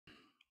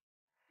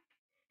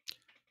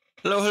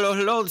Hello, hello,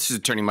 hello. This is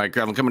Attorney Mike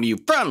Gravel coming to you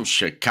from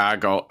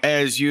Chicago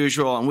as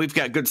usual, and we've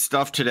got good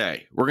stuff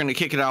today. We're going to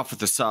kick it off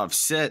with a soft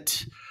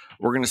sit.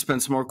 We're going to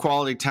spend some more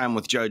quality time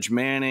with Judge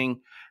Manning,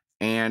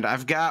 and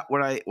I've got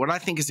what I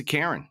think is a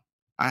Karen.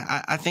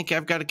 I think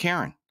I've got a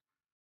Karen,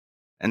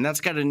 and that's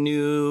got a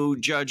new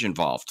judge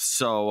involved.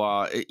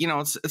 So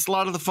it's a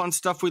lot of the fun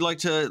stuff we like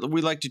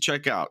to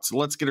check out. So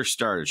let's get her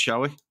started,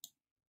 shall we?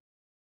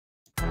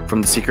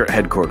 From the secret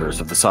headquarters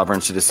of the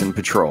Sovereign Citizen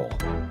Patrol,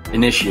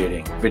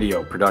 initiating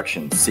video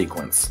production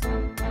sequence.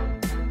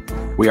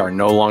 We are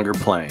no longer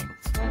playing.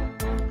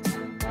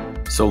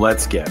 So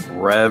let's get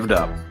revved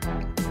up.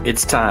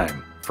 It's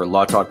time for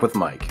Law Talk with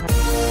Mike.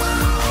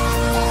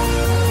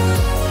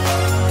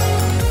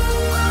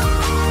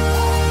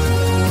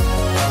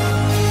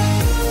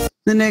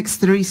 The next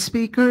three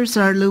speakers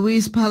are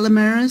Luis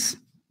Palomares,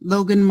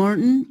 Logan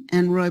Morton,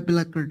 and Roy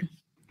Bleckard.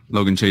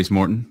 Logan Chase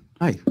Morton.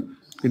 Hi.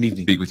 Good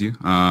evening. Speak with you.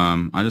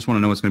 I just want to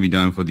know what's going to be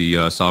done for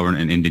the sovereign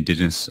and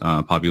indigenous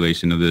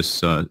population of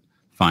this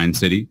fine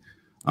city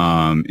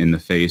in the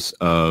face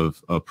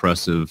of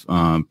oppressive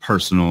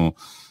personal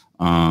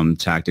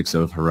tactics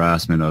of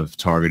harassment, of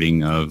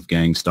targeting, of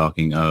gang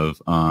stalking,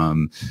 of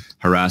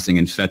harassing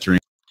and fettering.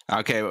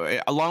 Okay,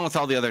 along with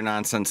all the other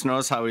nonsense,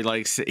 notice how he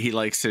likes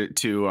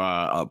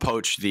to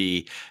poach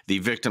the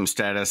victim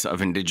status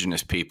of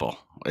indigenous people.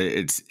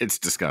 It's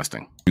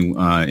disgusting.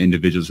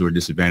 Individuals who are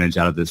disadvantaged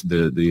out of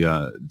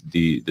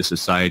the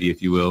society,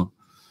 if you will,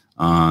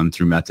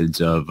 through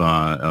methods of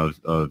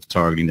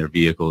targeting their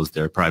vehicles,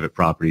 their private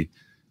property,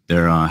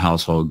 their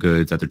household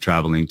goods that they're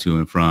traveling to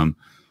and from.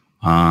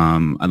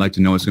 I'd like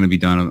to know what's going to be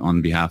done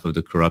on behalf of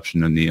the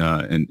corruption in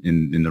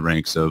the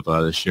ranks of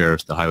the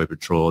sheriffs, the highway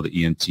patrol, the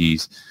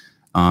EMTs,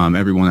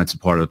 everyone that's a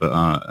part of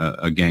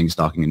a gang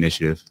stalking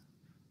initiative.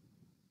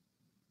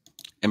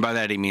 And by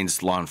that he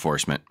means law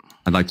enforcement.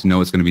 I'd like to know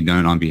what's going to be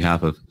done on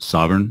behalf of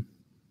sovereign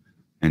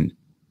and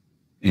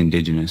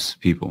indigenous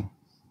people,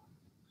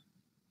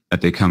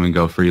 that they come and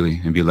go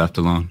freely and be left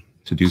alone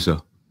to do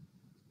so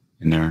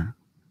in their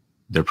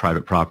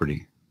private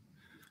property.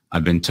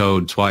 I've been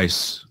towed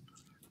twice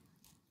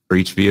for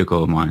each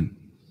vehicle of mine,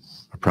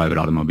 a private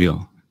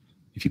automobile,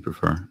 if you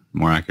prefer,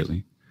 more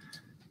accurately.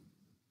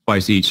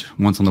 Twice each,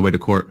 once on the way to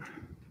court,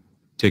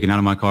 taken out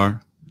of my car,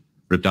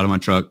 ripped out of my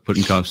truck, put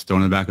in cuffs,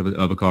 thrown in the back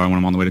of a car when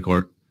I'm on the way to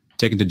court,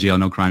 taken to jail,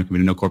 no crime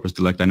committed, no corpus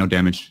delicti, no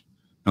damage,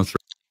 no threat.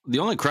 The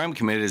only crime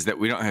committed is that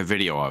we don't have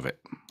video of it.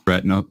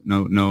 Threat, no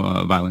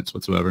violence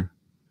whatsoever.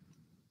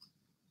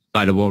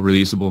 Citable,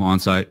 releasable, on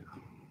site.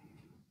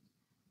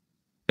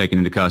 Taken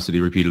into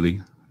custody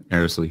repeatedly,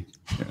 erroneously,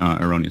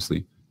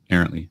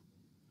 errantly.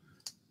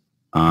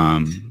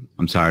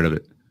 I'm tired of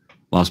it.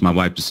 Lost my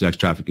wife to sex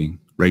trafficking,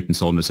 raped and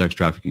sold into sex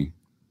trafficking.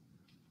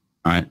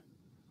 All right?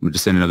 I'm a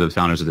descendant of the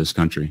founders of this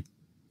country.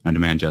 I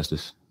demand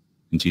justice.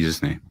 In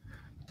Jesus' name.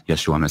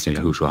 Yeshua Messiah,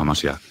 Yahushua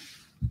HaMashiach.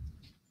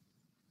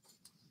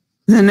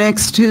 The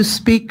next two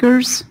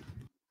speakers.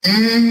 All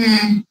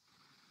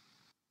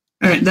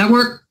right, that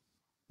work?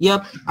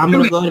 Yep, I'm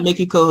going to go ahead and make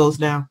you co-host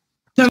now.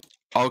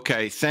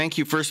 Okay, thank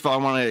you. First of all,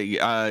 I want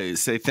to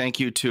say thank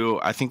you to,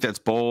 I think that's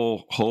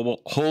Holbo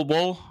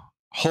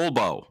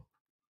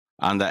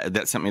on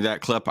that sent me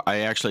that clip. I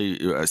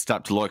actually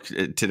stopped to look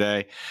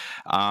today.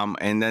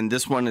 And then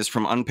this one is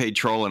from Unpaid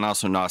Troll, and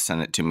also Nas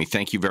sent it to me.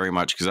 Thank you very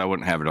much, because I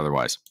wouldn't have it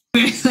otherwise.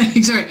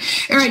 Thanks.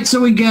 All right,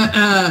 so we got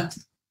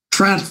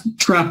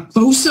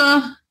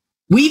Trafosa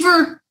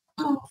Weaver.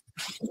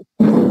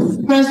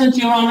 Present,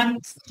 Your Honor.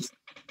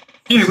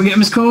 Here, we got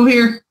Ms. Cole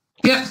here.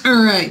 Yep,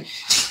 all right.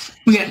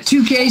 We got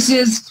two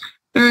cases.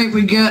 All right,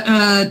 we got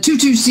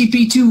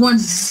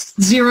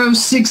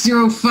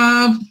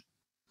 22CP210605.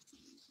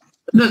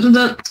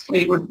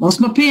 Wait, lost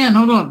my pen.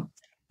 Hold on.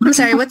 I'm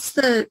sorry. What's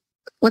the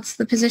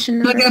position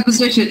number? I got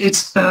position.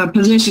 It's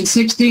position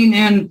 16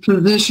 and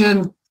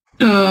position 1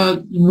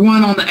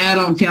 on the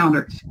add-on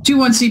calendar.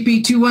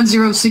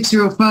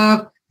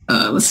 21CP210605.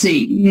 Let's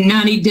see.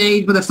 90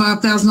 days with a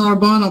 $5,000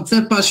 bond on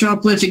theft by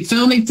shoplifting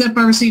felony, theft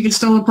by receiving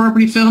stolen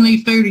property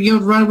felony, failure to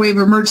yield right away of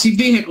emergency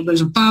vehicle.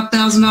 There's a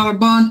 $5,000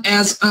 bond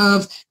as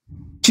of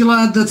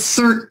July the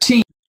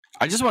 13th.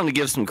 I just wanted to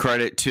give some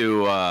credit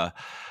to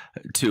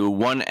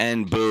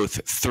 1N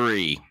Booth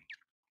 3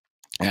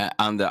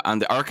 on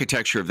the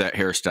architecture of that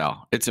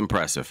hairstyle. It's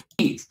impressive.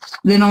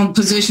 Then on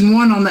position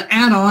 1 on the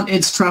add-on,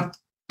 it's Trafosa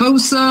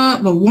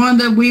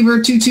LaWanda Weaver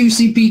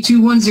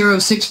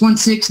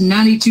 22CP210616,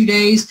 92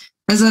 days.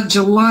 As of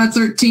July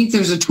 13th,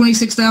 there's a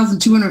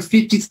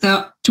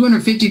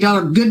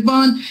 $26,250 good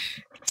bond.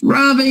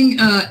 Robbing,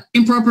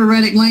 improper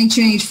erratic lane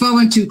change,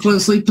 following too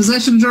closely,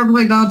 possession of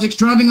drug-related objects,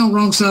 driving on the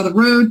wrong side of the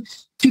road,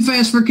 too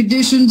fast for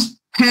conditions,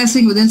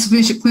 passing with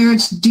insufficient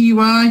clearance,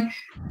 DUI,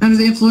 under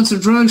the influence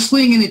of drugs,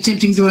 fleeing and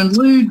attempting to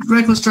elude,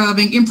 reckless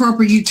driving,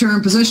 improper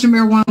U-turn, possession of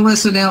marijuana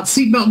less than out,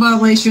 seatbelt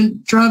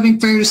violation, driving,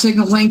 failure to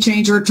signal, lane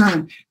change, or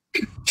return.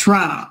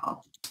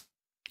 Trial.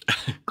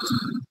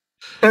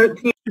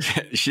 13.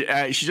 She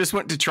just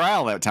went to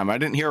trial that time. I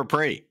didn't hear her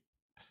pray.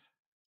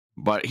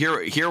 But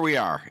here we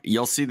are.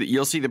 You'll see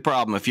the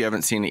problem if you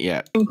haven't seen it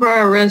yet.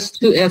 Prior arrests,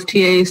 2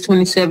 FTAs,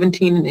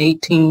 2017 and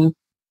 18.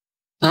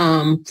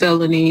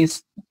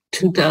 Felonies,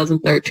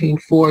 2013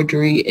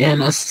 forgery,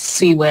 and a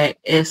CWAC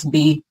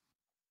SB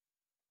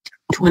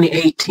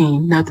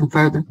 2018. Nothing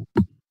further.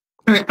 All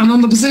right, and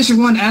on the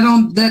position one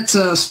add-on, that's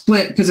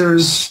split because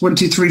there's 1,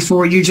 2, 3,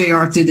 4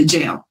 UJR through the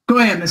jail. Go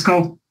ahead, Ms.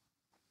 Cole.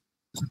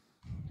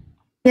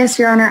 Yes,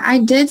 Your Honor. I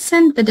did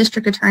send the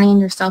district attorney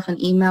and yourself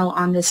an email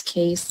on this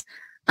case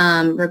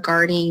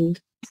regarding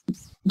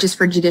just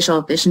for judicial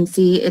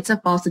efficiency. It's a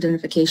false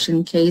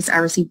identification case. I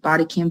received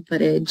body cam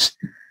footage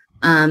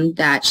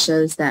that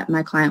shows that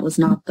my client was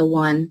not the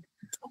one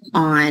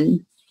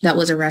that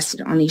was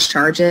arrested on these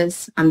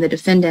charges. The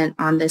defendant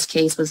on this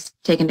case was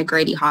taken to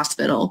Grady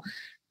Hospital,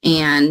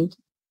 and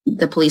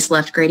the police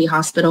left Grady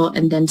Hospital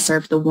and then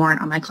served the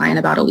warrant on my client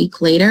about a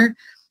week later.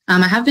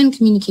 I have been in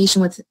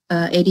communication with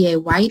ADA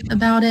White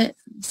about it,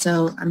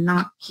 so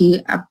I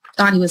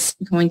thought he was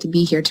going to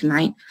be here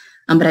tonight,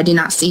 but I did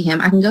not see him.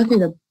 I can go through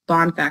the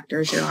bond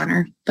factors, Your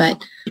Honor,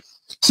 but...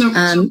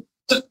 So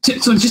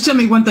just tell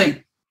me one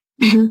thing.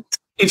 Mm-hmm.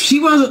 If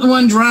she wasn't the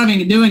one driving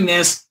and doing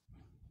this,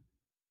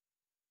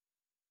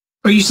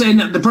 are you saying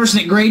that the person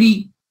at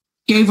Grady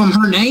gave them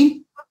her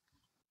name?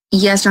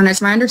 Yes, Your Honor.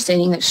 It's my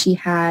understanding that she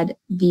had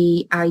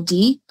the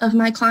ID of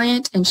my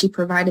client and she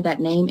provided that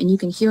name, and you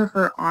can hear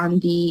her on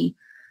the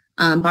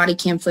body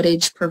cam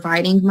footage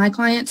providing my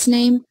client's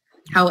name.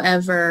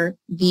 However,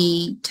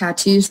 the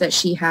tattoos that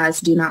she has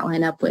do not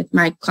line up with.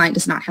 My client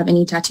does not have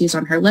any tattoos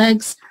on her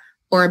legs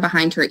or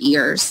behind her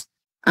ears.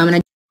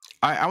 And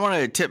I want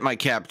to tip my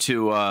cap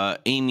to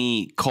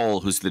Amy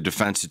Cole, who's the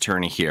defense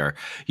attorney here.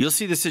 You'll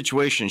see the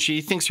situation.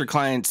 She thinks her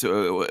client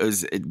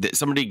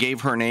somebody gave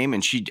her name,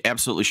 and she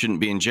absolutely shouldn't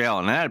be in jail,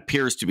 and that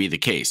appears to be the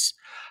case.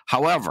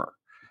 However,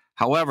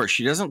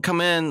 she doesn't come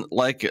in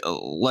like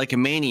a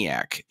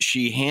maniac.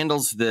 She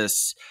handles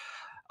this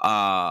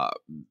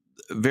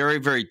very,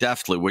 very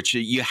deftly, which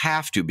you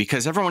have to,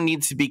 because everyone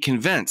needs to be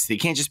convinced. They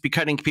can't just be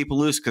cutting people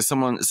loose because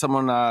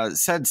someone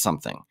said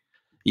something.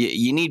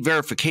 You need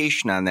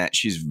verification on that.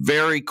 She's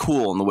very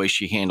cool in the way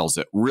she handles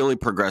it. Really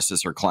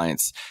progresses her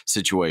client's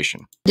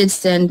situation. I did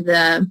send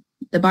the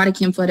body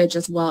cam footage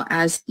as well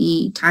as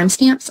the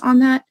timestamps on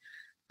that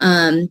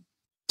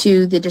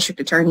to the district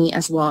attorney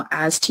as well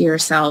as to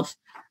yourself.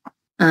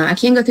 I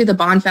can't go through the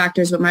bond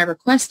factors, but my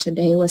request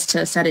today was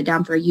to set it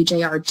down for a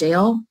UJR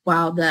jail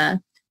while the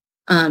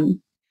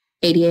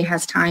ADA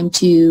has time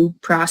to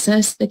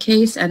process the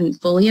case and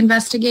fully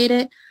investigate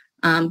it.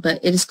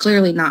 But it is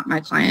clearly not my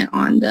client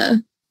on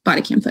the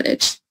body cam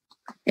footage.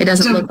 It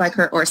doesn't look like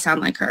her or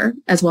sound like her,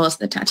 as well as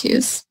the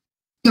tattoos.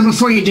 So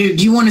before you do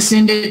you want to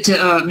send it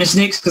to Ms.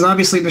 Nix? Because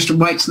obviously Mr.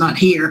 White's not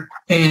here.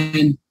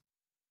 And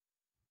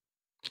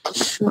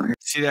sure.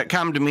 See, that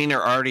calm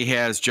demeanor already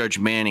has Judge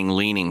Manning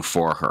leaning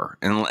for her,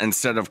 and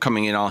instead of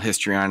coming in all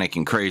histrionic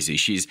and crazy,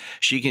 she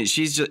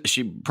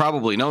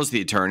probably knows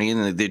the attorney,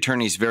 and the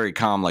attorney's very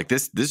calm. Like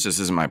this just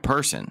isn't my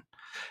person.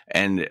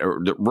 And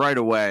right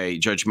away,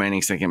 Judge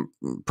Manning's thinking,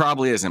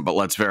 probably isn't, but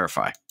let's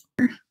verify.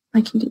 I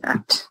can do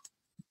that.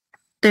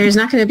 There's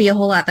not going to be a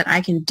whole lot that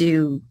I can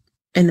do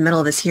in the middle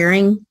of this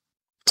hearing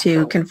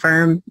to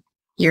confirm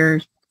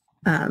your,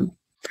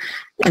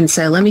 and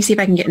so let me see if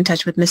I can get in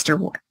touch with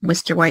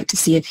Mr. White to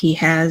see if he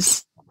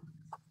has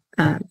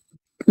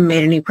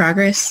made any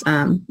progress.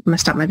 I'm going to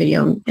stop my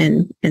video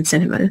and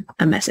send him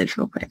a message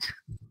real quick.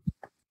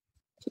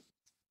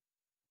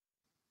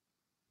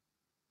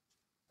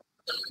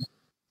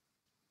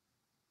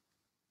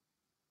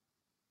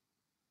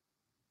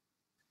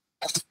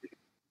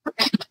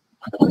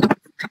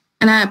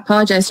 And I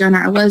apologize, Your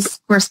Honor. I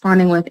was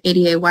corresponding with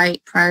ADA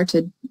White prior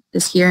to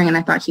this hearing, and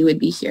I thought he would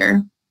be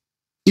here.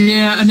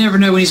 Yeah, I never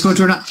know when he's going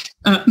to turn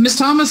up. Ms.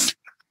 Thomas,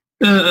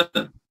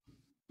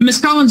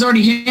 Ms. Collins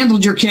already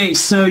handled your case,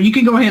 so you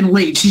can go ahead and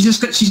leave. She's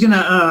going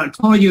to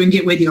call you and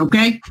get with you,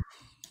 okay?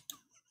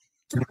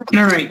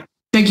 All right.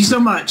 Thank you so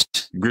much.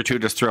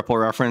 Gratuitous triple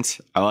reference.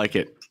 I like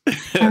it.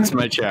 It's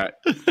my chat.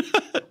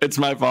 It's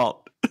my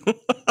fault.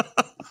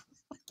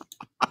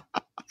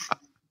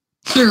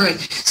 All right.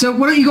 So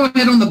why don't you go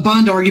ahead on the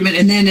bond argument,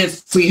 and then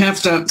if we have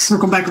to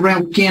circle back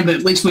around, we can, but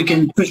at least we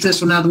can push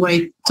this one out of the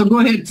way. So go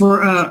ahead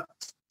for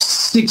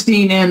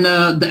 16 and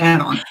the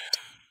add-on.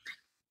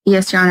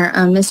 Yes, Your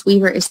Honor. Ms.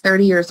 Weaver is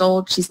 30 years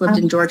old. She's lived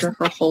in Georgia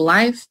her whole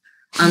life.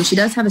 She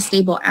does have a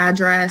stable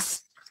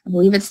address. I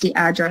believe it's the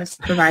address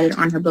provided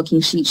on her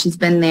booking sheet. She's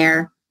been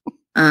there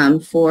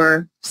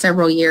for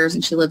several years,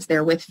 and she lives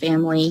there with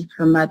family,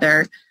 her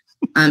mother,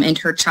 and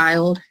her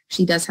child.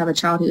 She does have a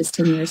child who is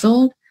 10 years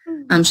old.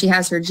 She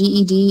has her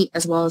GED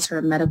as well as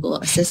her medical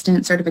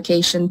assistant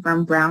certification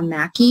from Brown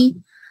Mackey.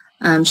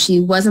 She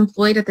was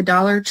employed at the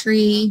Dollar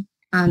Tree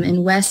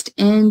in West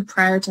End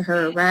prior to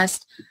her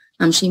arrest.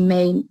 She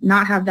may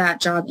not have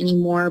that job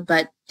anymore,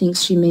 but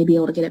thinks she may be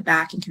able to get it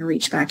back and can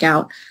reach back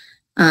out.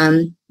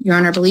 Your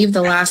Honor, I believe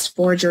the last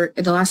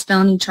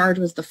felony charge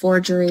was the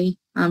forgery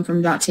from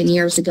about 10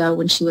 years ago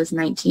when she was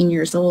 19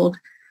 years old.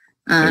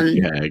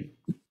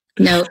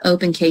 no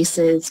open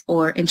cases,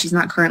 and she's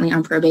not currently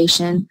on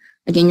probation.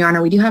 Again, Your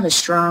Honor, we do have a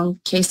strong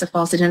case of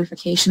false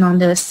identification on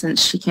this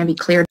since she can be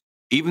cleared.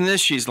 Even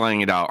this, she's laying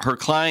it out. Her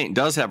client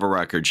does have a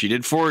record. She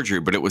did forgery,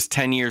 but it was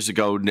 10 years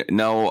ago.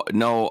 No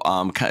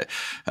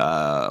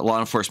law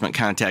enforcement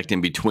contact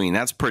in between.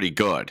 That's pretty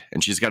good.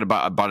 And she's got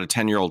about a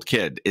 10-year-old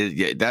kid.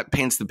 That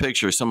paints the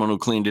picture of someone who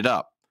cleaned it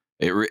up.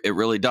 It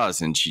really does.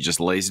 And she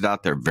just lays it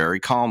out there very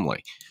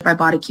calmly. By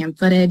body cam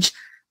footage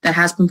that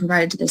has been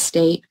provided to the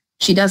state.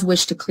 She does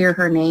wish to clear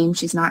her name.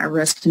 She's not at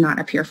risk to not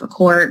appear for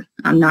court.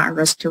 Not at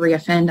risk to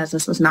reoffend, as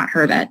this was not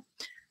her that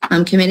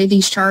committed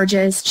these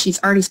charges.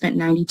 She's already spent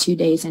 92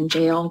 days in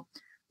jail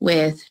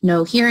with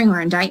no hearing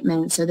or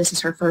indictment. So this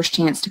is her first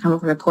chance to come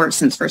over to court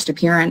since first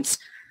appearance.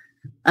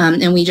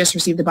 And we just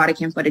received the body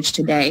cam footage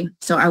today.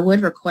 So I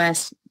would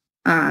request,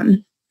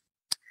 Your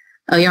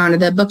Honor,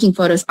 the booking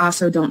photos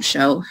also don't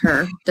show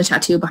the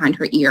tattoo behind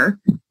her ear,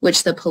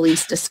 which the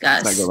police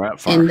discussed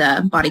in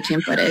the body cam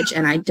footage.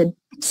 And I did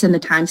send the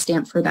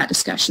timestamp for that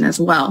discussion as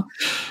well.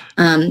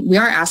 We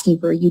are asking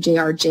for a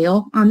UJR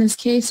jail on this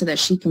case so that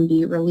she can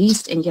be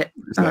released and get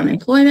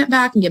employment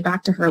back and get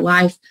back to her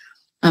life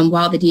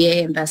while the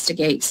DA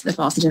investigates the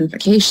false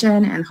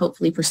identification and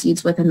hopefully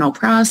proceeds with a no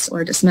pros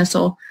or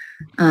dismissal.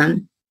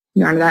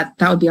 Your Honor,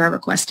 that would be our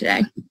request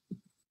today.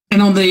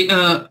 And on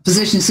the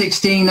position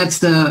 16, that's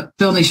the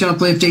felony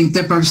shoplifting,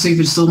 theft,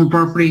 property, stolen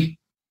property.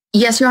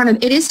 Yes, Your Honor,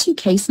 it is 2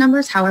 case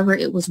numbers. However,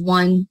 it was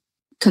one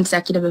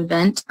consecutive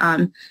event.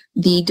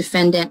 The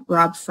defendant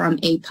robbed from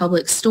a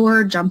public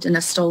store, jumped in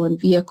a stolen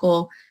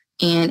vehicle,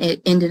 and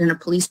it ended in a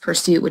police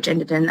pursuit, which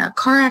ended in a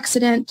car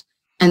accident,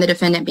 and the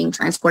defendant being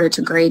transported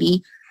to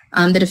Grady.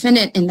 The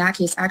defendant in that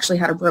case actually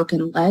had a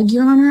broken leg,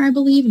 Your Honor, I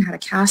believe, and had a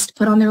cast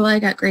put on their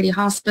leg at Grady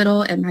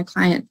Hospital, and my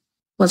client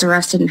was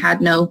arrested and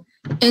had no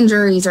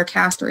injuries or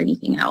cast or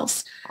anything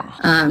else.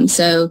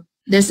 So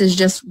this is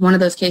just one of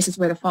those cases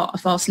where a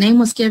false name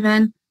was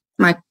given.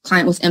 My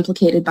client was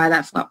implicated by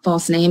that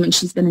false name, and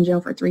she's been in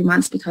jail for 3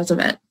 months because of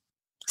it.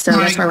 So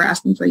that's why we're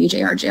asking for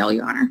UJR jail,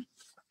 Your Honor.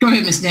 Go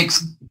ahead, Ms.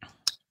 Nixon.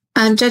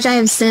 Judge, I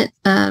have sent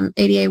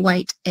ADA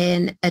White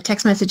in a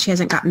text message. He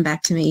hasn't gotten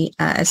back to me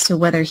as to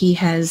whether he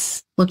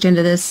has looked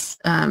into this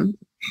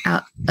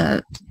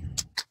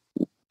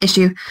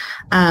issue.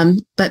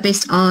 But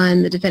based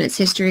on the defendant's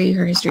history,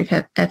 her history of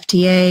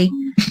FTA,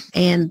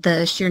 and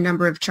the sheer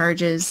number of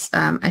charges,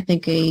 I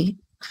think a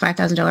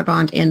 $5,000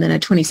 bond and then a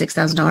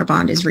 $26,000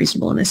 bond is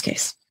reasonable in this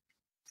case.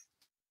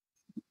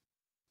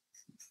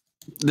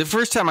 The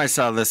first time I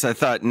saw this, I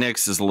thought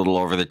Nix is a little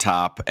over the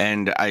top,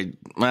 and I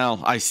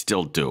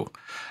still do.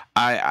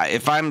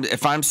 If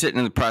I'm sitting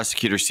in the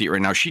prosecutor's seat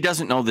right now, she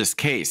doesn't know this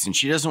case, and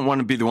she doesn't want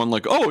to be the one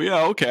like, oh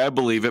yeah, okay, I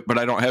believe it, but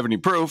I don't have any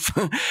proof.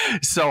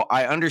 So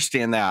I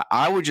understand that.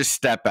 I would just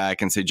step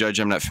back and say, Judge,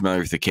 I'm not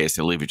familiar with the case.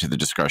 I leave it to the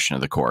discretion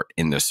of the court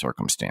in this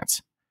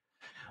circumstance.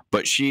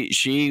 But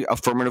she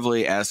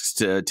affirmatively asks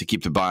to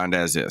keep the bond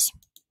as is.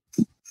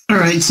 All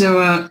right.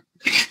 So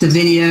the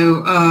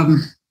video.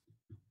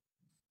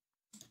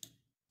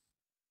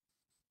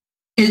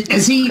 Did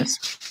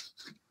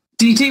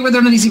he tell you whether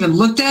or not he's even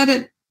looked at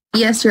it?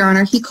 Yes, Your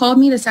Honor. He called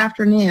me this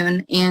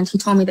afternoon, and he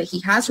told me that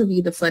he has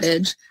reviewed the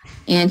footage,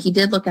 and he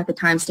did look at the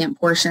timestamp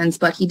portions,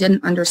 but he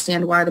didn't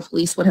understand why the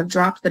police would have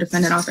dropped the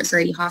defendant off at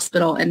Grady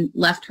Hospital and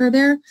left her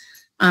there.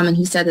 And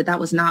he said that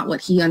was not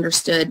what he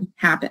understood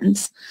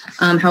happens.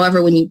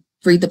 However, when you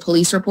read the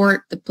police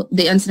report,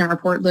 the incident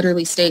report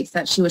literally states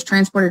that she was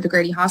transported to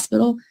Grady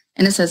Hospital,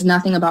 and it says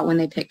nothing about when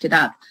they picked it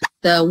up.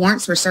 The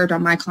warrants were served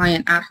on my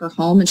client at her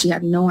home, and she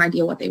had no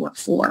idea what they were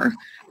for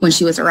when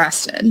she was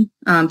arrested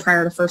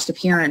prior to first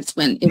appearance,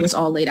 when it was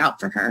all laid out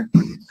for her.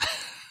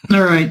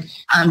 All right.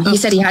 He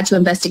said he had to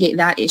investigate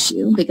that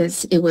issue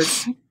because it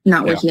was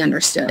not what he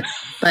understood.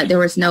 But there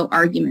was no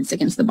arguments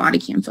against the body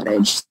cam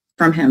footage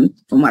from him,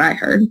 from what I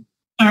heard.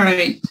 All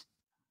right.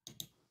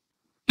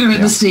 All right,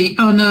 let's see.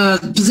 On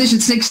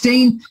position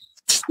 16,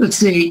 let's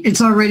see.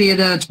 It's already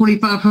at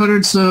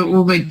 2,500, so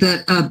we'll make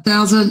that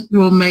 1,000.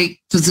 We'll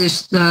make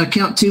position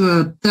count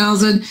to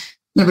 1,000.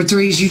 Number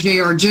 3 is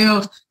UJR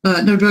jail.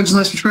 No drugs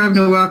unless prescribed,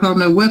 no alcohol,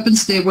 no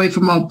weapons. Stay away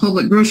from all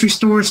public grocery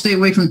stores. Stay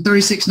away from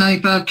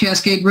 3695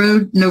 Cascade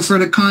Road. No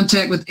further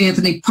contact with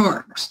Anthony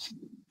Parks.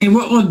 And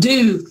what we'll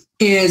do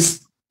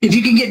is, if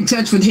you can get in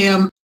touch with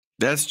him.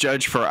 That's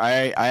Judge for,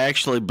 I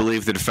actually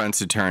believe the defense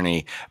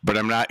attorney, but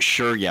I'm not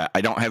sure yet. I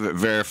don't have it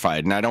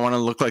verified, and I don't want to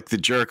look like the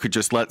jerk who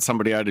just let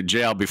somebody out of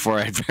jail before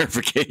I had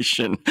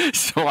verification.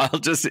 So I'll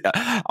just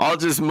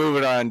move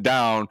it on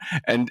down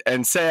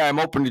and say I'm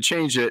open to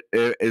change it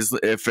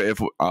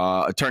if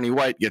Attorney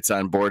White gets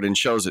on board and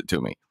shows it to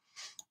me.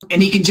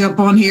 And he can jump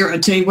on here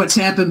and tell you what's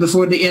happened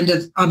before the end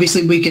of,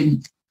 obviously we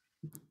can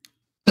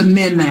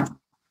amend that.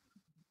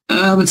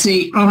 Let's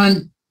see,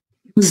 on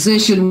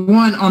position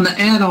 1 on the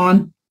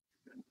add-on,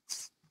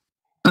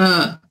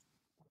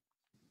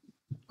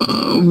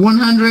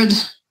 100,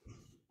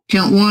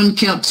 count 1,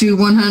 count 2,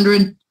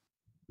 100,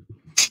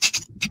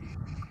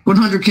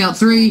 100, count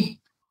 3,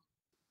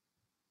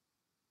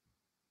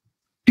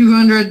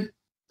 200,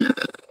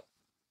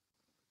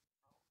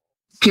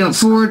 Count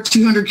 4,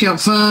 200. Count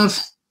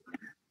 5.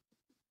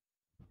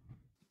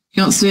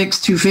 Count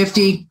 6,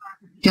 250.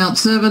 Count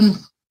 7,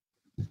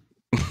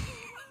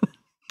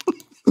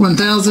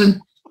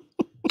 1,000.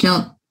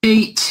 Count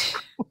 8,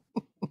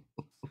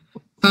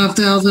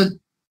 5,000.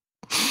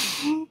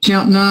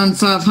 Count 9,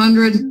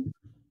 500.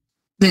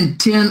 Then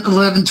 10,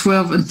 11,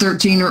 12, and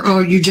 13 are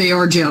all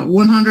UJR jail.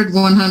 100,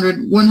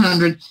 100,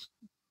 100.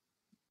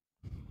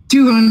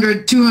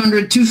 200,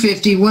 200,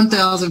 250,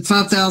 1,000,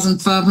 5,000,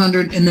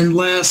 500, and then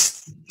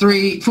last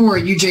 3, 4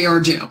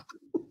 UJR jail.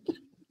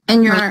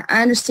 And Your Honor,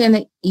 I understand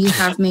that you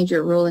have made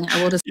your ruling.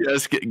 I will just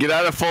Yes, get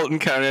out of Fulton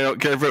County. I don't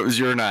care if it was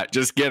you or not.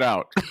 Just get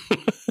out.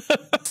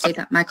 say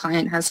that my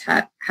client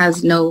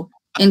has no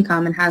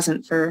income and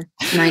hasn't for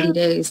 90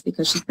 days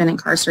because she's been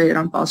incarcerated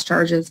on false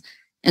charges.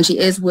 And she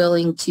is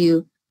willing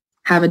to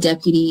have a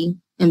deputy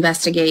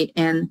investigate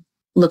and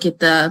look at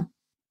the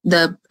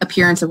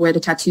appearance of where the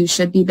tattoos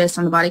should be based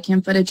on the body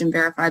cam footage and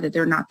verify that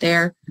they're not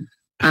there.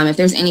 If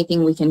there's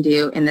anything we can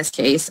do in this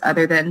case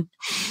other than,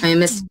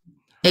 Miss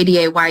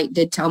ADA White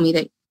did tell me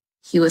that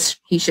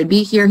he should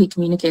be here. He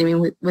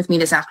communicated with me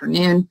this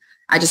afternoon.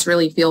 I just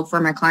really feel for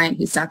my client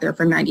who sat there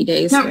for 90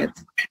 days. No,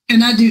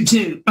 and I do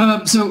too.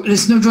 So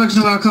there's no drugs,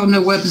 no alcohol,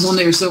 no weapons on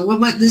there. So we'll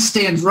let this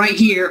stand right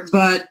here.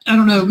 But I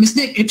don't know, Miss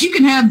Nick, if you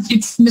can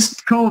if Miss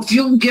Cole, if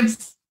you'll give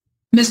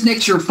Miss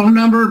Nick your phone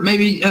number,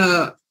 maybe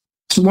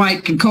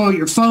White can call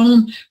your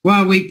phone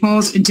while we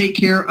pause and take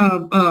care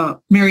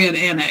of Marietta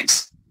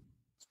Annex.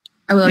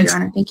 I will, Your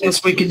Honor. Thank you.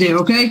 Yes, we can do.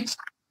 Okay.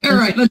 All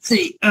right. Let's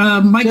see.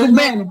 Michael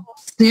Beck.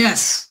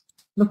 Yes.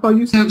 Before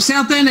you So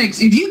South Annex,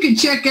 if you could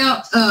check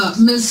out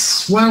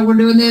Miss, while we're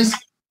doing this,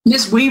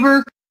 Miss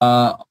Weaver.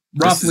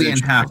 Roughly in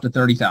half to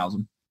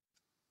 30,000.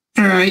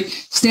 All right.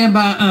 Stand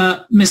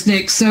by, Miss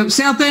Nick. So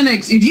South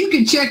Annex, if you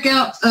could check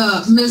out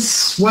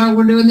Miss, while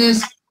we're doing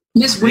this,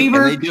 Miss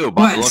Weaver. They do.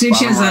 What? See if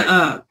she has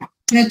a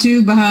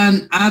tattoo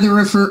behind either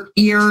of her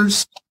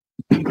ears.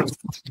 Do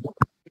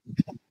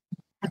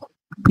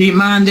you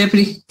mind,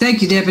 Deputy?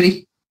 Thank you,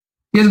 Deputy.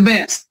 You're the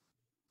best.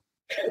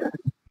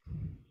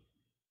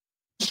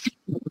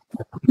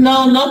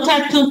 No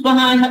tattoos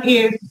behind her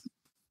ears.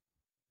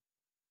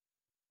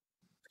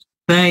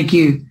 Thank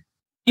you.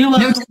 You're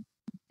welcome.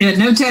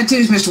 No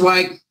tattoos, Mr.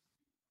 White.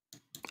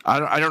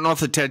 I don't know if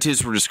the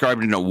tattoos were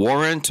described in a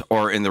warrant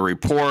or in the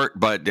report,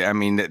 but I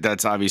mean,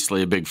 that's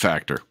obviously a big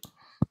factor.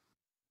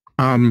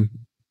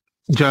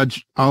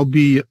 Judge, I'll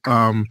be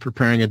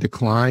preparing a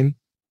decline.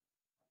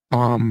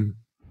 On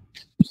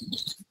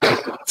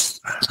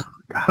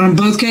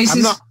both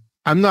cases?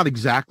 I'm not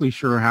exactly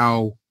sure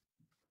how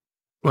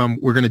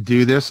we're going to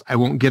do this. I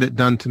won't get it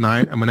done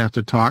tonight. I'm going to have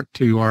to talk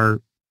to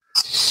our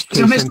case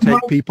intake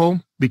people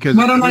because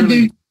why don't I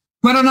do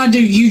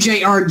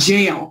UJR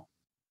jail?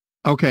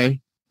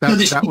 Okay,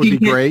 that would be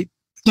great.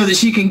 So that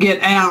she can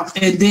get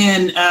out, and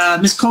then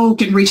Ms. Cole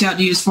can reach out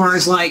to you as far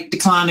as like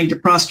declining to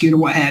prosecute or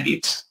what have you.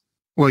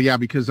 Well, yeah,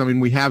 because I mean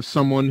we have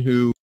someone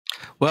who.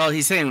 Well,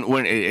 he's saying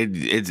when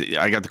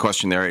I got the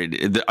question there.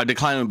 A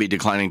decline would be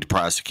declining to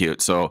prosecute.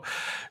 So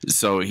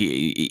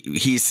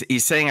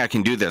he's saying I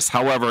can do this.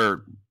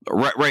 However,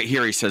 right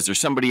here he says there's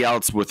somebody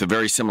else with a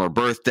very similar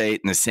birth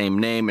date and the same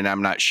name, and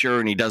I'm not sure,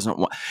 and he doesn't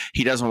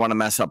want to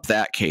mess up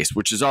that case,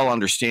 which is all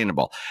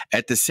understandable.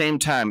 At the same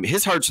time,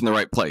 his heart's in the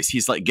right place.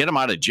 He's like, get him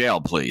out of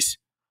jail, please.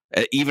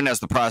 Even as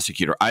the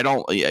prosecutor, I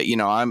don't.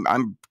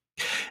 I'm.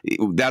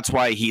 That's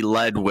why he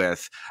led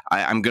with,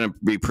 I'm going to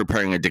be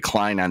preparing a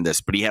decline on this,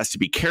 but he has to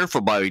be careful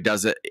about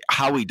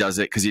how he does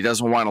it, because he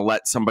doesn't want to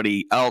let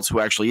somebody else who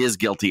actually is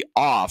guilty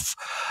off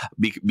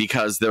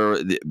because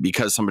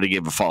somebody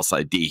gave a false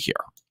ID here.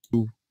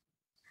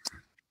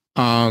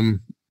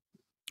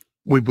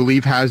 We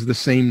believe has the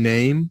same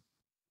name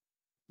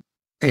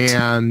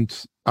and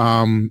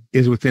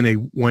is within a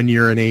 1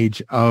 year in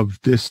age of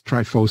this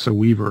Tryphosa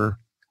Weaver,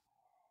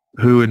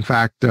 who in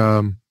fact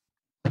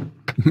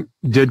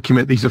did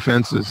commit these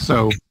offenses.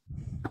 So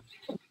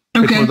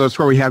it's one of those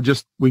where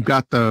we've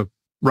got the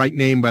right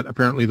name, but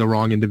apparently the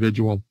wrong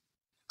individual.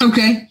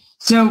 Okay.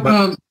 So,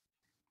 so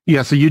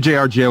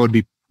UJR jail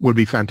would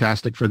be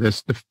fantastic for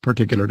this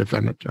particular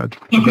defendant, Judge.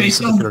 Okay.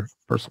 So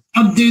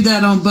I'll do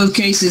that on both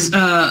cases. You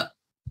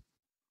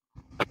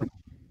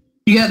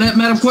got that,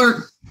 Madam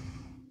Clerk?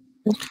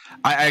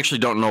 I actually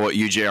don't know what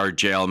UJR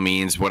jail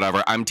means.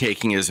 Whatever I'm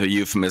taking is a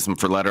euphemism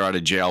for let her out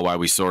of jail while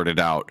we sort it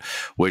out,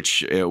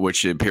 which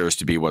appears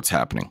to be what's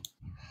happening.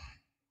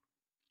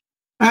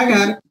 I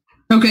got it.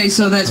 Okay,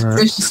 so that's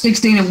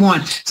 16 and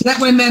 1. So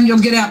that way, ma'am, you'll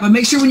get out. But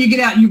make sure when you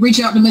get out, you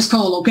reach out to Miss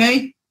Cole,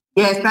 okay?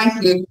 Yes,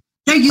 thank you.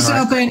 Thank you,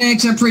 South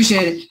Annex. I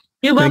appreciate it.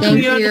 You're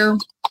welcome. Thank you.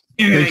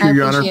 Thank you,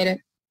 Your Honor. Appreciate it.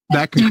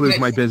 That concludes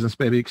my business,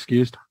 baby.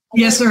 Excused.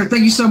 Yes, sir.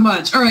 Thank you so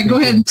much. All right, go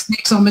ahead and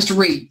next on Mr.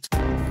 Reed.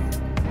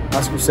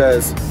 Oscar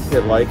says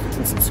hit like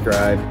and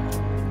subscribe.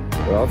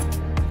 Well,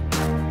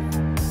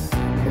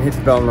 and hit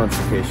the bell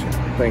notification.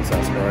 Thanks,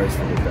 Oscar. I always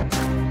forget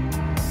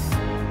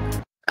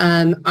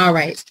that. All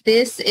right.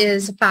 This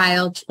is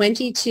file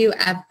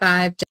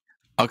 22F5.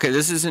 Okay,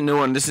 this is a new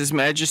one. This is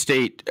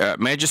Magistrate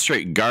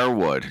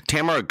Garwood,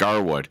 Tamara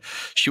Garwood.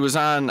 She was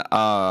on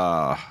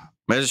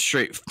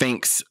Magistrate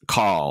Fink's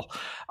call.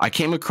 I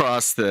came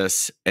across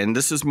this, and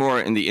this is more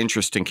in the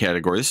interesting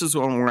category. This is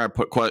one where I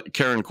put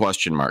Karen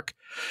question mark.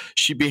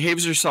 She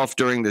behaves herself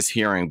during this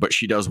hearing, but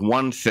she does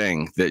one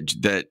thing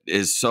that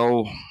is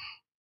so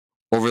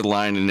over the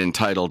line and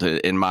entitled,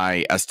 in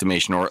my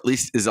estimation, or at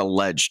least is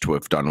alleged to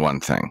have done one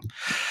thing.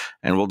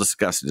 And we'll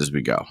discuss it as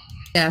we go.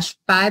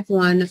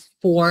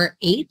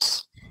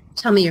 -5148.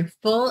 Tell me your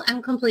full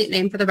and complete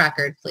name for the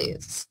record,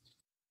 please.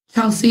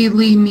 Kelsey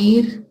Lee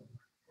Mead.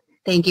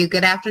 Thank you.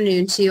 Good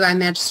afternoon to you. I'm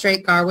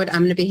Magistrate Garwood. I'm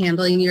going to be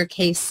handling your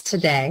case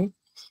today.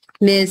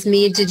 Ms.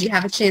 Mead, did you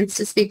have a chance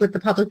to speak with the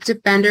public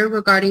defender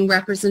regarding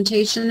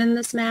representation in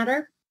this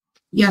matter?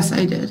 Yes,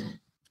 I did.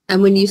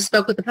 And when you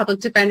spoke with the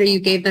public defender, you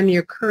gave them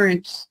you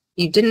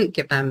didn't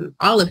give them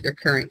all of your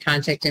current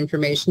contact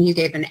information. You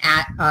gave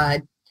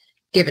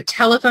give a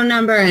telephone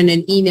number and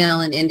an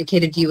email and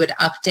indicated you would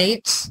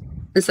update.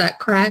 Is that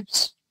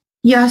correct?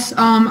 Yes,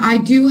 I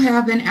do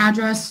have an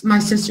address, my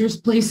sister's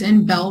place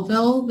in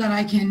Belleville, that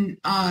I can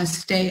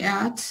stay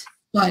at,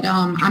 but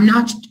I'm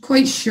not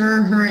quite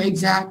sure her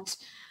exact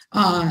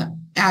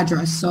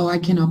address, so I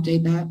can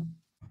update that.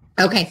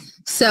 Okay,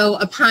 so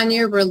upon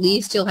your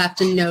release, you'll have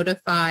to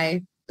notify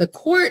the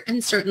court,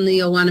 and certainly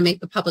you'll want to make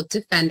the public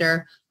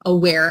defender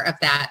aware of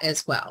that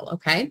as well,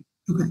 okay?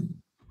 Okay.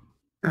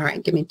 All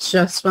right, give me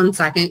just 1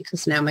 second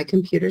because now my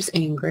computer's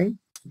angry.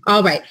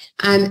 All right,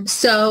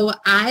 so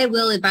I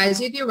will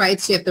advise you of your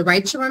rights. You have the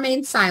right to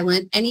remain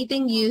silent.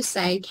 Anything you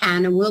say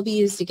can and will be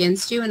used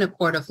against you in a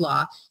court of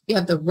law. You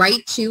have the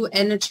right to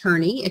an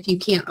attorney. If you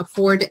can't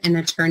afford an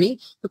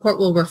attorney, the court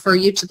will refer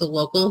you to the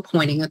local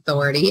appointing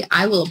authority.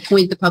 I will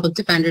appoint the public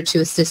defender to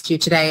assist you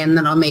today, and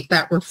then I'll make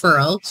that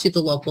referral to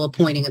the local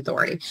appointing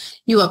authority.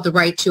 You have the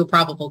right to a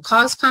probable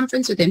cause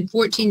conference within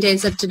 14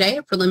 days of today,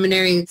 a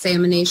preliminary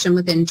examination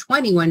within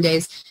 21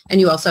 days, and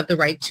you also have the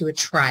right to a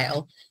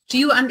trial. Do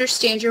you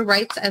understand your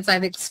rights as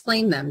I've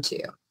explained them to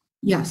you?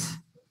 Yes.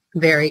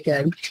 Very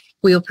good.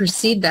 We'll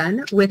proceed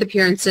then with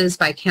appearances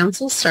by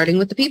counsel, starting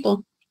with the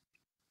people.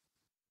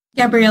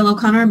 Gabrielle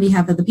O'Connor on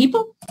behalf of the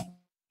people.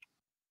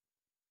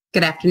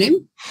 Good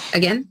afternoon.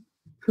 Again.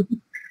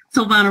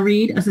 Silvana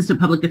Reed,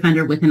 Assistant Public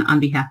Defender with and on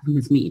behalf of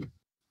Ms. Mead.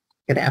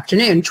 Good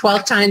afternoon.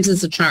 12 times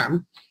is a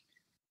charm.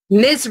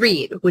 Ms.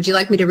 Reed, would you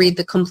like me to read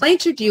the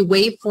complaint or do you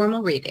waive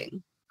formal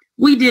reading?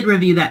 We did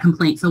review that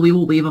complaint, so we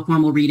will waive a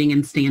formal reading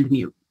and stand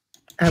mute.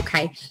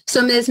 Okay.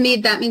 So Ms.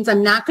 Mead, that means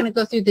I'm not going to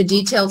go through the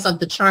details of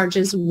the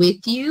charges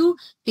with you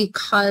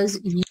because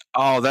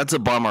Oh, that's a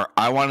bummer.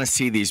 I want to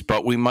see these,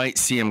 but we might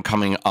see them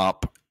coming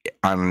up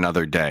on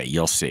another day.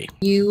 You'll see.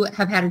 You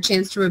have had a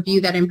chance to review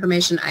that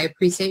information. I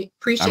appreciate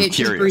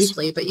just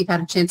briefly, but you've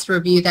had a chance to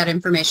review that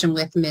information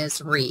with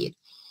Ms. Reed.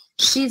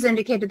 She's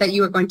indicated that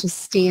you are going to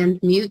stand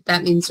mute.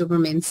 That means you'll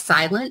remain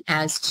silent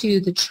as to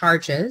the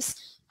charges.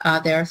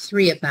 There are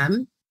 3 of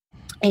them.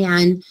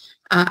 And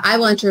I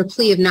will enter a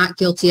plea of not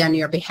guilty on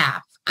your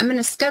behalf. I'm going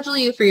to schedule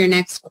you for your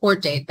next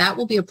court date. That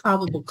will be a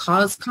probable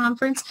cause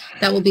conference.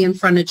 That will be in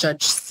front of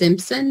Judge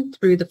Simpson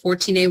through the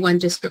 14A1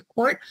 District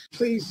Court.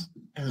 Please.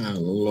 Oh,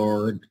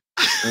 Lord.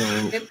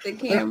 Get the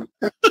camera.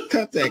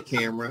 Cut that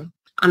camera.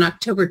 On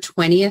October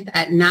 20th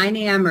at 9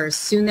 a.m. or as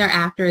soon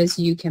thereafter as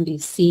you can be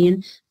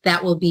seen.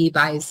 That will be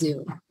by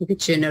Zoom. We'll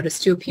get you a notice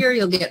to appear.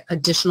 You'll get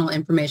additional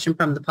information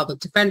from the Public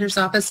Defender's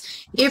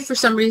Office. If for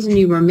some reason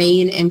you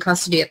remain in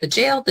custody at the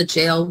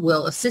jail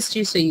will assist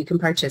you so you can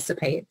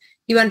participate.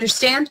 You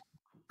understand?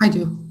 I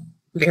do.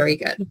 Very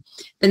good.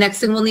 The next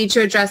thing we'll need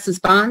to address is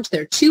bond.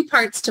 There are 2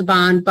 parts to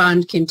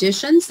bond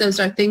conditions. Those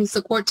are things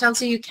the court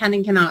tells you can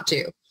and cannot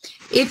do.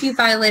 If you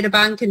violate a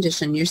bond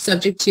condition, you're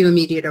subject to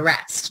immediate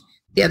arrest.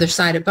 The other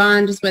side of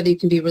bond is whether you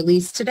can be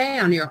released today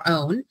on your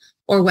own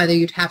or whether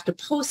you'd have to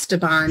post a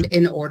bond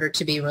in order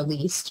to be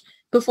released.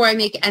 Before I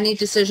make any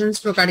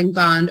decisions regarding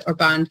bond or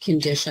bond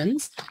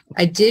conditions,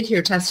 I did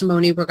hear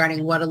testimony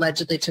regarding what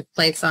allegedly took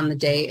place on the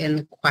day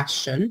in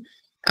question.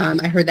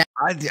 I heard that.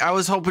 I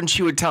was hoping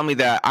she would tell me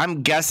that.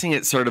 I'm guessing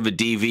it's sort of a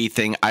DV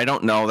thing. I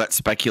don't know. That's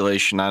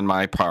speculation on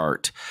my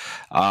part.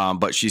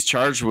 But she's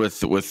charged with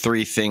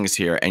 3 things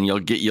here, and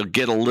you'll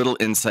get a little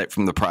insight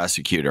from the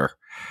prosecutor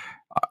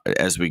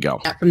as we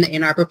go. From the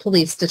Ann Arbor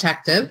Police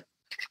Detective.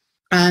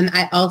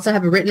 I also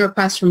have a written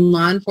request from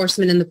law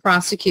enforcement in the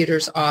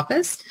prosecutor's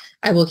office.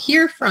 I will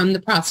hear from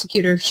the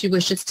prosecutor if she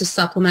wishes to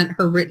supplement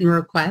her written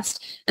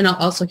request, and I'll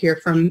also hear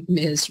from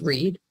Ms.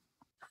 Reed.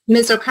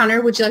 Ms.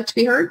 O'Connor, would you like to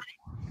be heard?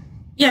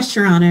 Yes,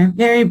 Your Honor.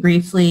 Very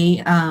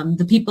briefly,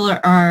 the people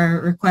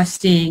are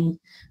requesting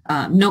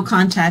no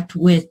contact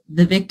with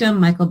the victim,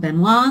 Michael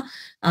Benoit,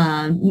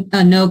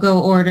 a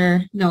no-go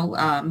order,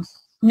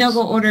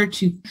 no-go order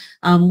to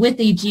with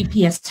a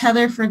GPS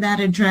tether for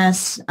that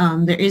address.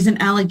 There is an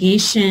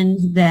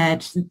allegation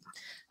that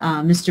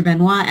Mr.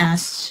 Benoit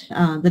asked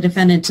the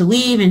defendant to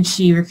leave and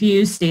she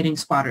refused, stating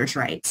squatters'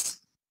 rights.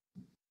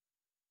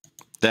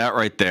 That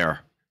right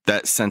there,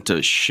 that sent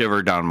a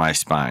shiver down my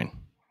spine.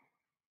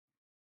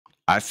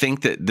 I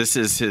think that this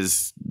is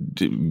his,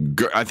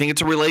 I think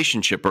it's a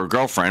relationship or a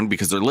girlfriend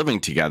because they're living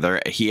together.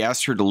 He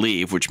asked her to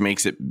leave, which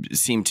makes it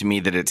seem to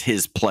me that it's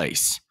his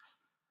place.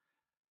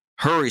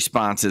 Her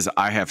response is,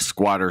 I have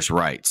squatter's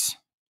rights.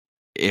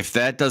 If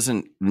that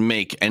doesn't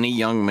make any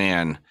young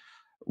man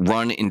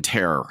run in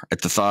terror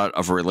at the thought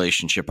of a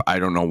relationship, I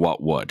don't know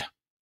what would.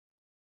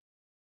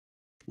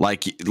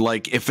 Like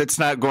if it's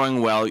not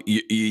going well,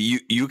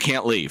 you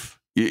can't leave.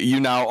 You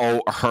now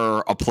owe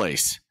her a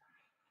place.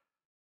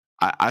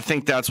 I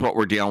think that's what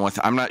we're dealing with.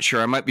 I'm not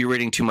sure. I might be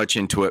reading too much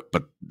into it,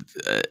 but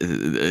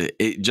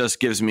it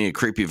just gives me a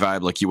creepy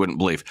vibe like you wouldn't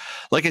believe.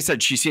 Like I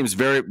said, she seems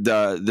very,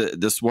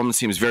 this woman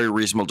seems very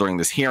reasonable during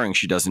this hearing.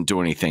 She doesn't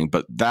do anything,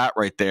 but that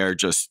right there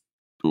just,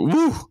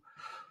 woo.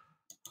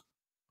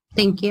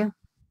 Thank you.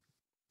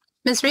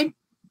 Ms. Reed?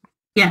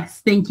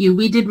 Yes, thank you.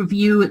 We did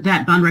review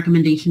that bond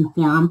recommendation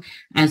form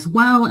as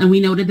well, and we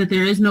noted that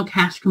there is no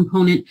cash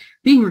component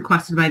being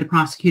requested by the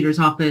prosecutor's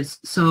office,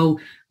 so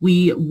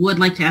we would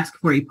like to ask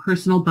for a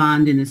personal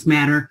bond in this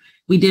matter.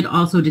 We did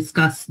also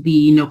discuss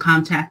the no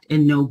contact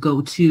and no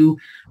go-to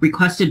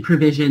requested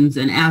provisions,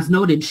 and as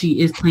noted,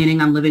 she is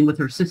planning on living with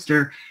her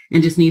sister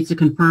and just needs to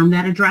confirm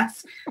that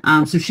address.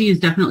 So she is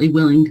definitely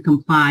willing to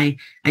comply.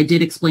 I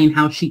did explain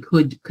how she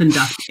could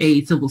conduct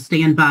a civil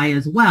standby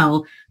as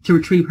well to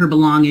retrieve her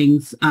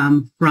belongings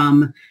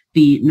from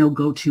the no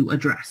go-to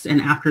address.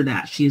 And after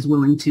that, she is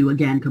willing to,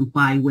 again,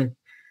 comply with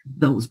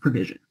those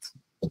provisions.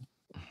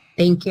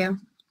 Thank you.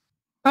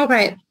 All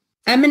right.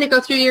 I'm going to go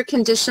through your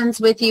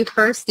conditions with you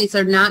first. These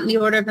are not in the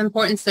order of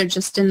importance. They're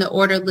just in the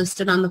order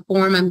listed on the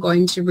form I'm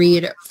going to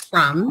read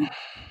from.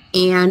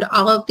 And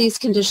all of these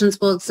conditions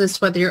will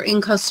exist whether you're in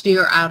custody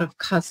or out of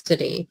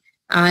custody.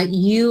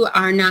 You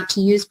are not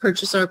to use,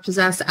 purchase, or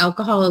possess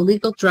alcohol,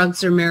 illegal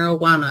drugs, or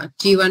marijuana.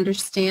 Do you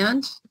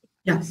understand?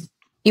 Yes.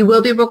 You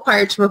will be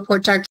required to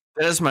report to our...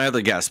 That is my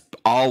other guess.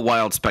 All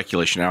wild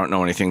speculation. I don't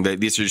know anything.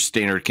 These are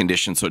standard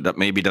conditions, so it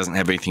maybe doesn't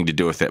have anything to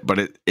do with it.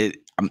 But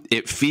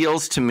it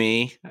feels to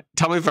me,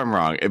 tell me if I'm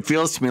wrong, it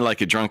feels to me like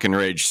a drunken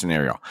rage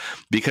scenario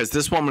because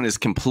this woman is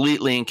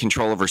completely in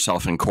control of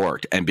herself in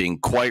court and being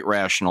quite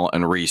rational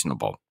and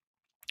reasonable.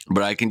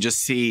 But I can just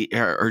see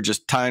her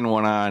just tying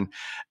one on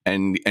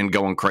and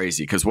going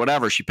crazy because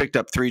whatever, she picked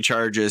up 3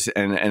 charges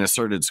and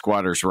asserted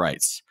squatter's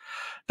rights.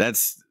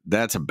 That's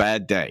a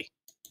bad day.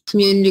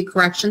 Community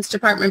Corrections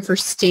Department for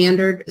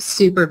standard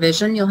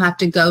supervision. You'll have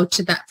to go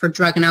to that for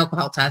drug and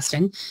alcohol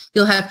testing.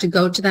 You'll have to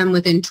go to them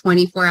within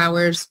 24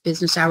 hours,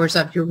 business hours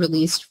of your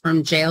release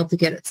from jail to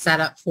get it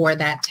set up for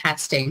that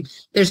testing.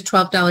 There's a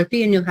 $12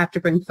 fee and you'll have to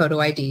bring photo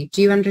ID.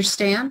 Do you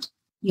understand?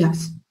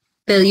 Yes.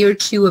 Failure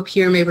to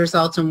appear may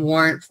result in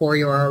warrant for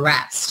your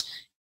arrest.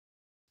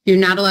 You're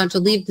not allowed to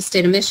leave the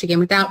state of Michigan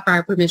without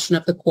prior permission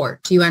of the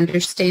court. Do you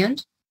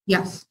understand?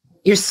 Yes.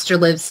 Your sister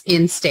lives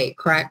in state,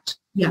 correct?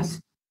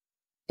 Yes.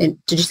 And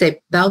did you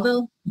say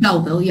Belleville?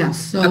 Belleville, yes.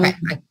 So, okay,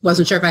 I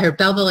wasn't sure if I heard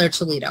Belleville or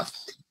Toledo.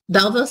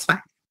 Belleville's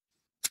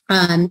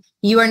fine.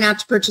 You are not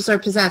to purchase or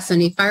possess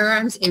any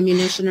firearms,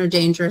 ammunition, or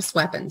dangerous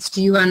weapons.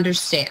 Do you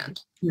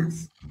understand?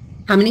 Yes.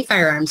 How many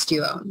firearms do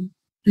you own?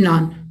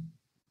 None.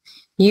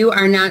 You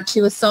are not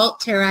to assault,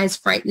 terrorize,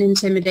 frighten,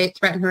 intimidate,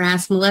 threaten,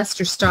 harass, molest,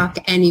 or stalk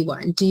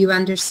anyone. Do you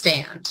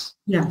understand?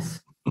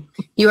 Yes.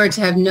 You are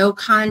to have no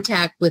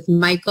contact with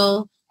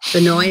Michael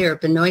Benoit or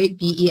Benoit,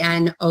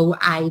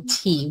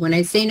 B-E-N-O-I-T. When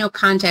I say no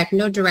contact,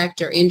 no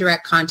direct or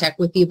indirect contact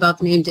with the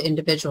above named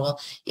individual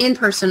in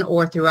person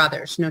or through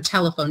others. No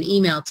telephone,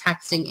 email,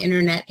 texting,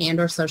 internet, and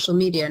or social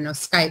media. No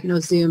Skype,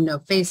 no Zoom, no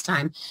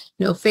FaceTime,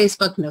 no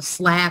Facebook, no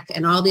Slack,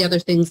 and all the other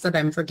things that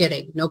I'm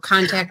forgetting. No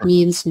contact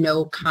means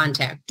no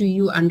contact. Do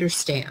you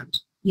understand?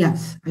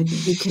 Yes, I do.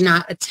 You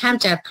cannot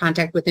attempt to have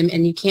contact with him,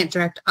 and you can't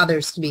direct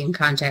others to be in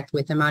contact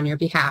with him on your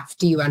behalf.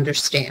 Do you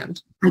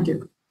understand? I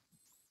do.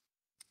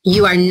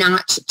 You are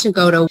not to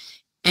go to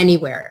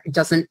anywhere. It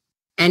doesn't,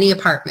 any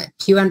apartment.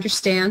 Do you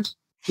understand?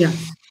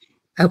 Yes.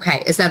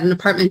 Okay. Is that an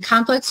apartment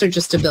complex or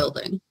just a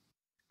building?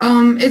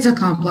 It's a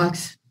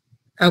complex.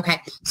 Okay.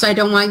 So I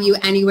don't want you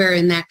anywhere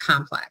in that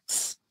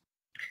complex.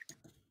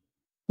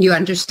 You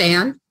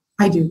understand?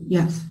 I do.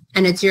 Yes.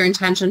 And it's your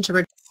intention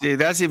to... See,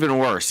 that's even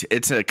worse.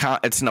 It's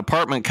an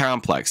apartment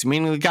complex,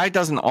 meaning the guy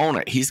doesn't own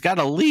it. He's got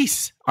a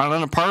lease on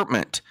an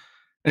apartment.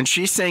 And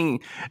she's saying,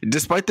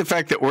 despite the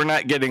fact that we're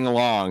not getting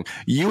along,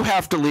 you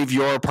have to leave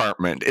your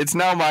apartment. It's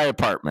now my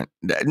apartment.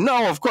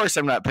 No, of course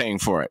I'm not paying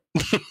for it.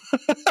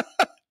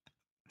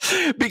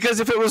 Because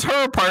if it was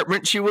her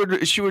apartment, she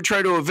would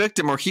try to evict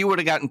him, or he would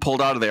have gotten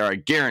pulled out of there. I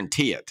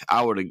guarantee it.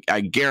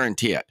 I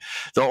guarantee it.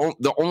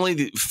 The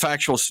only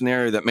factual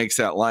scenario that makes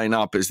that line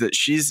up is that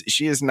she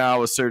is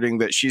now asserting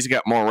that she's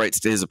got more rights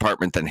to his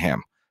apartment than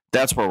him.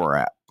 That's where we're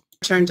at.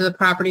 Return to the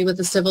property with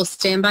a civil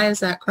standby.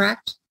 Is that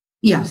correct?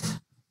 Yes.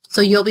 So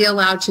you'll be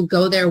allowed to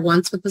go there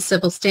once with the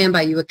civil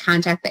standby. You would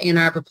contact the Ann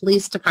Arbor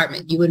Police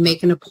Department. You would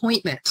make an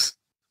appointment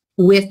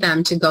with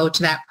them to go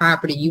to that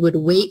property. You would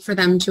wait for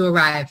them to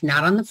arrive,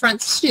 not on the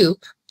front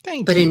stoop,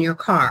 but in your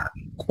car,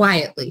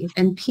 quietly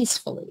and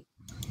peacefully.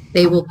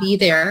 They will be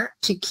there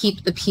to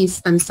keep the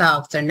peace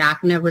themselves. They're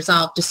not going to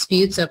resolve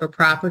disputes over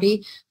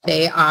property.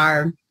 They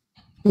are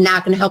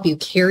not going to help you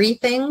carry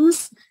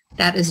things.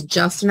 That is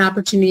just an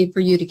opportunity for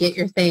you to get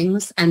your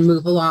things and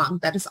move along.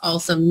 That is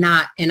also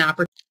not an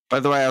opportunity. By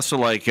the way, I also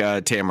like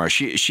Tamara.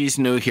 She's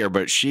new here,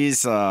 but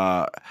she's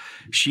mighty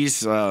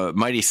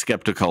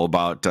skeptical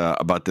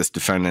about this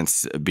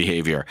defendant's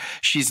behavior.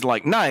 She's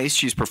like nice,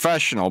 she's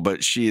professional,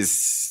 but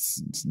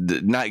she's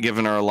not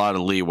giving her a lot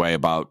of leeway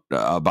about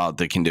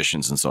the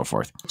conditions and so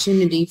forth.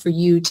 Opportunity for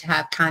you to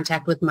have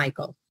contact with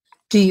Michael.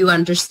 Do you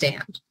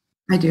understand?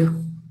 I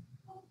do.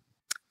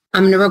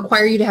 I'm going to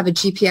require you to have a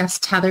GPS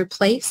tether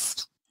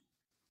placed.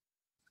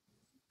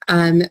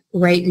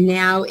 Right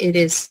now it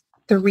is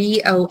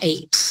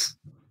 3:08.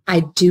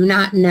 I do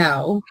not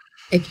know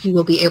if you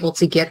will be able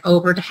to get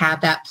over to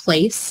have that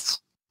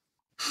placed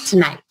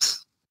tonight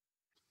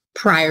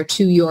prior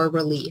to your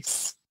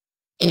release.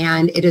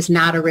 And it is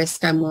not a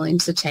risk I'm willing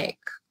to take.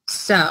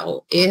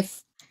 So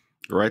if...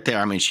 Right there.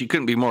 I mean, she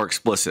couldn't be more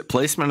explicit.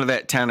 Placement of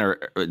that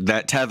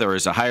tether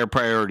is a higher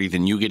priority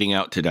than you getting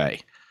out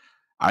today.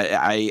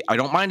 I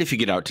don't mind if you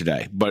get out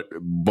today, but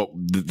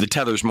the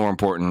tether is more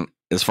important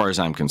as far as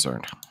I'm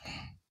concerned.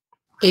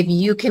 If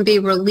you can be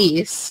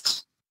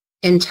released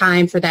in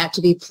time for that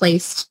to be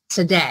placed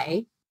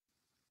today,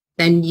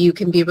 then you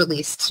can be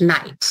released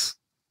tonight.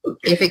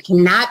 If it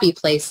cannot be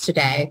placed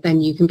today,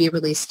 then you can be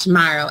released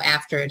tomorrow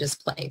after it is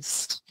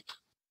placed.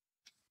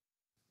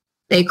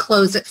 They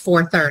close at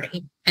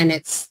 4:30 and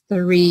it's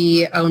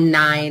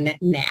 3:09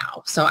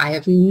 now. So I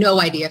have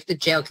no idea if the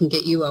jail can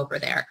get you over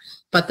there.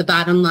 But the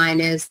bottom line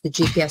is the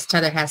GPS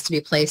tether has to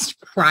be placed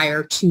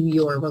prior to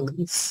your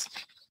release.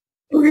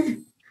 Okay.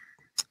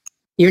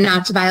 You're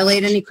not to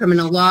violate any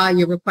criminal law.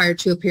 You're required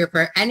to appear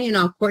for any and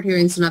all court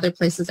hearings and other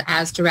places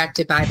as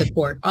directed by the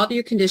court. All of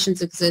your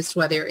conditions exist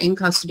whether you're in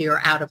custody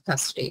or out of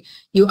custody.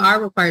 You are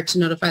required to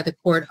notify the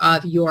court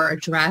of your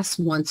address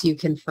once you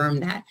confirm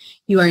that.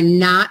 You are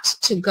not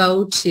to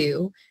go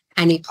to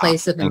any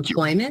place of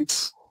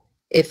employment.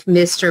 If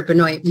Mr.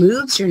 Benoit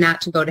moves, you're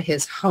not to go to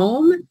his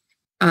home.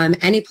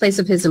 Any place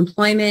of his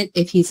employment.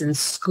 If he's in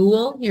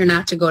school, you're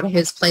not to go to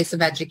his place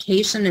of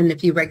education. And if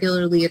he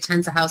regularly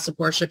attends a house of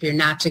worship, you're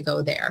not to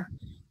go there.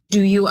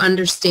 Do you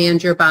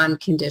understand your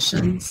bond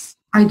conditions?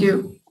 I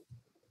do.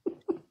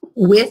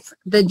 With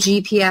the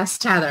GPS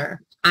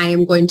tether, I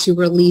am going to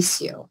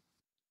release you.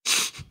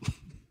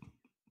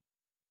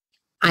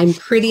 I'm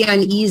pretty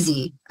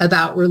uneasy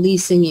about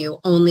releasing you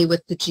only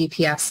with the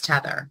GPS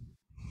tether.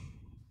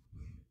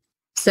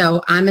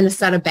 So I'm going to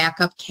set a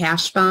backup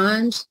cash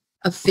bond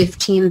of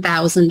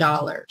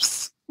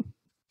 $15,000.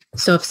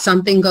 So if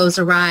something goes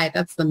awry,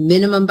 that's the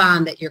minimum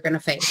bond that you're going to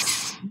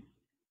face.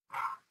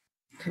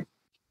 Okay.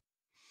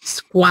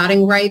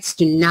 Squatting rights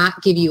do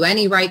not give you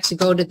any right to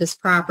go to this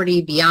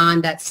property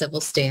beyond that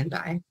civil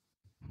standby.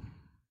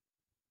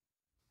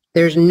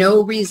 There's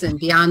no reason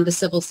beyond the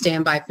civil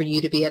standby for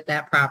you to be at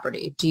that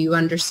property. Do you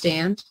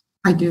understand?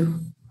 I do.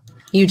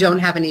 You don't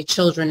have any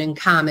children in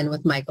common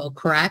with Michael,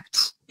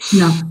 correct?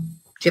 No.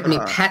 Do you have any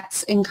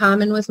pets in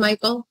common with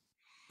Michael?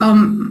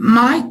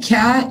 My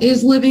cat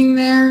is living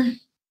there.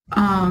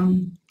 Oh,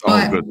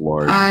 good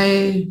Lord.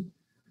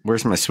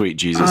 Where's my sweet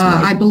Jesus?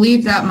 I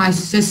believe that my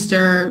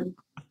sister,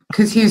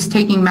 because he was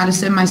taking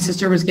medicine, my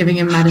sister was giving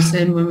him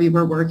medicine when we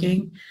were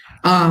working.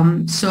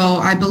 So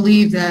I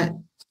believe that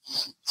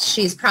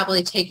she's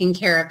probably taking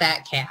care of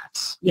that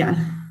cat.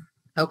 Yeah.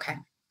 Okay.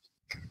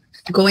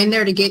 Going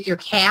there to get your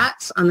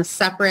cat on a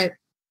separate,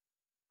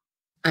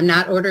 I'm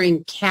not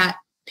ordering cat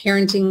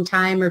parenting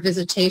time or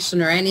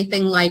visitation or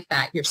anything like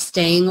that. You're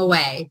staying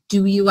away.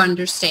 Do you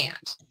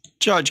understand?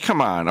 Judge,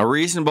 come on. A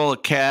reasonable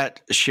cat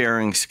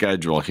sharing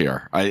schedule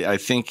here. I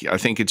think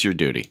it's your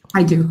duty.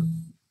 I do.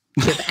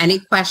 Do you have any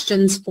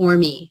questions for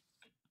me?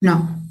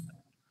 No.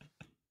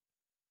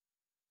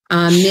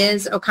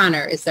 Ms.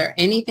 O'Connor, is there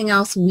anything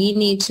else we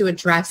need to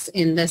address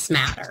in this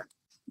matter?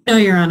 No,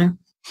 Your Honor.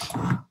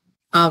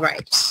 All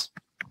right.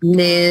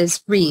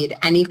 Ms. Reed,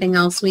 anything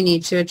else we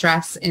need to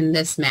address in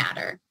this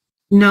matter?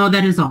 No,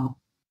 that is all.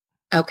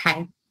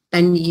 Okay.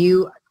 Then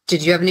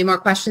did you have any more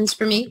questions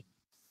for me?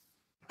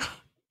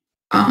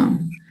 I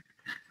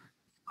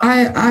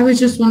was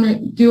just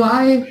wondering, do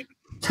I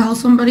tell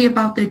somebody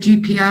about the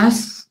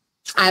GPS?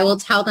 I will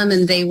tell them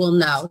and they will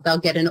know. They'll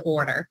get an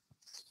order.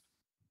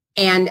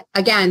 And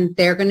again,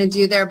 they're going to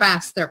do their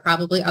best. There are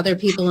probably other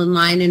people in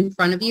line in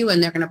front of you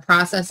and they're going to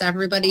process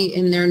everybody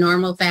in their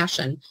normal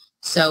fashion.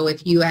 So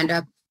if you end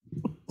up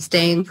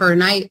staying for a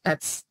night,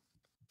 that's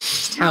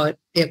just how it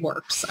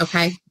works.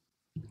 Okay.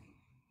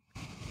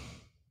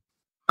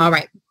 All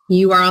right.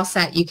 You are all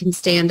set. You can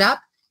stand up.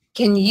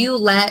 Can you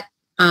let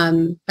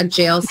a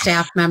jail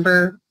staff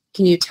member,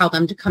 can you tell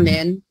them to come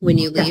in when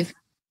you leave? Yes.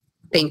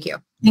 Thank you.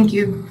 Thank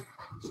you.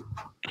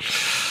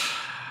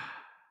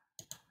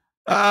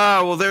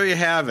 Well, there you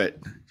have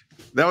it.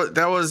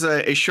 That was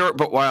a short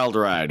but wild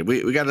ride.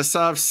 We got a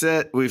soft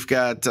sit. We've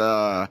got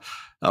a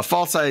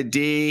false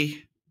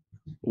ID.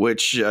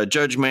 which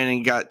Judge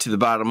Manning got to the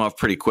bottom of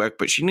pretty quick,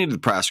 but she needed the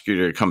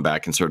prosecutor to come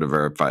back and sort of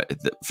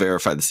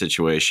verify the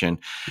situation.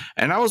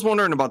 And I was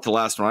wondering about the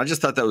last one. I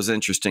just thought that was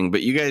interesting,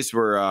 but you guys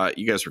were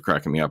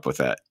cracking me up with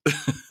that.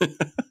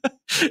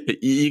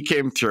 You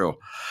came through.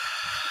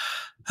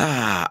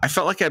 I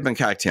felt like I'd been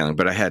cocktailing,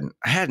 but I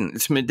hadn't.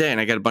 It's midday and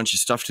I got a bunch of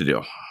stuff to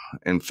do.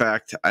 In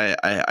fact,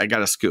 I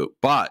got a scoop.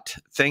 But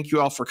thank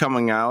you all for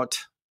coming out,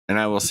 and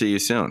I will see you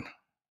soon.